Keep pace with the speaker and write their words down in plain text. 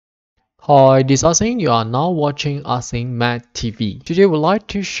Hi, this is Arcsine. You are now watching Arcsine Math TV. Today, we'd like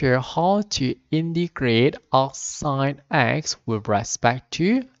to share how to integrate arcsine x with respect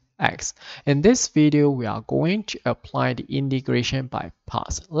to x. In this video, we are going to apply the integration by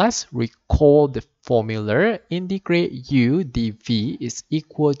parts. Let's recall the formula. Integrate u dv is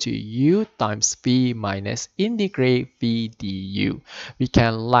equal to u times v minus integrate v du. We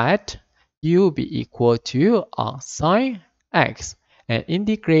can let u be equal to arcsine x and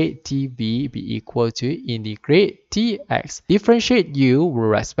integrate dv be equal to integrate dx. Differentiate u with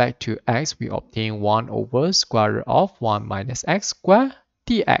respect to x, we obtain 1 over square root of 1 minus x squared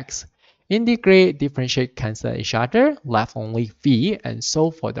dx. Integrate, differentiate, cancel each other, left only v, and so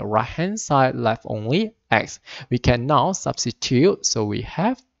for the right hand side, left only x. We can now substitute, so we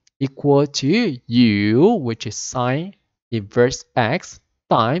have equal to u, which is sine inverse x,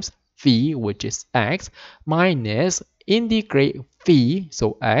 times v, which is x, minus integrate v,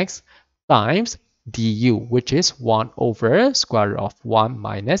 so x, times du, which is 1 over square root of 1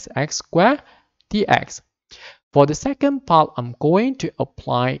 minus x squared dx. For the second part, I'm going to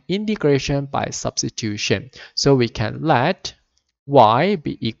apply integration by substitution. So we can let y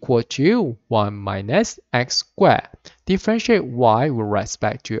be equal to 1 minus x squared. Differentiate y with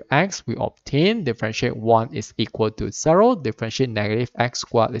respect to x, we obtain differentiate 1 is equal to 0, differentiate negative x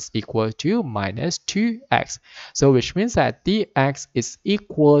squared is equal to minus 2x. So which means that dx is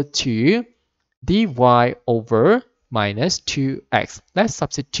equal to dy over minus 2x. Let's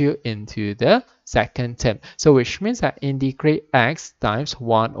substitute into the second term. So which means that integrate x times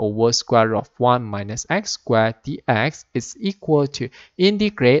 1 over square root of 1 minus x squared dx is equal to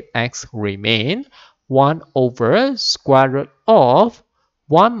integrate x remain 1 over square root of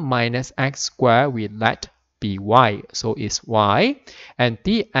 1 minus x squared, we let be y, so it's y, and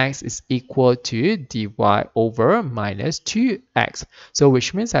dx is equal to dy over minus 2x. So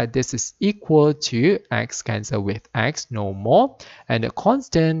which means that this is equal to x cancel with x no more, and the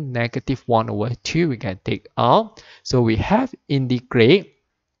constant negative 1 over 2 we can take out. So we have integrate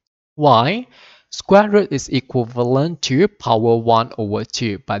y square root is equivalent to power 1 over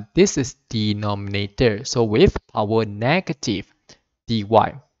 2, but this is denominator, so with power negative dy.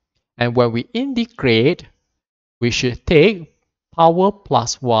 And when we integrate, we should take power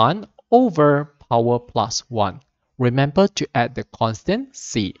plus 1 over power plus 1. Remember to add the constant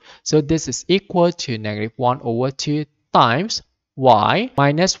c. So this is equal to negative 1 over 2 times y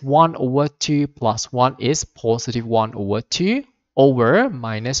minus 1 over 2 plus 1 is positive 1 over 2 over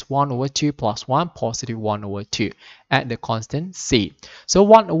minus 1 over 2 plus 1 positive 1 over 2. Add the constant c. So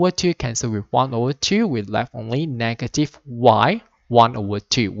 1 over 2 cancel with 1 over 2. We left only negative y 1 over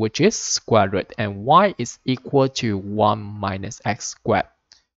 2, which is square root, and y is equal to 1 minus x squared.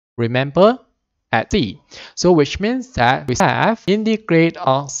 Remember, add c. So which means that we have integrate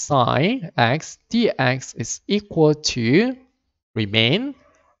arcsine x dx is equal to remain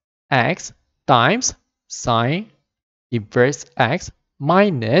x times sine inverse x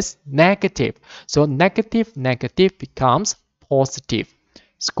minus negative. So negative becomes positive.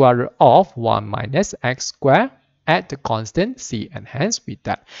 Square root of 1 minus x squared. Add the constant c, and hence we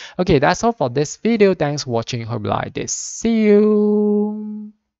done. Okay, that's all for this video. Thanks for watching. Hope you like this. See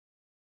you.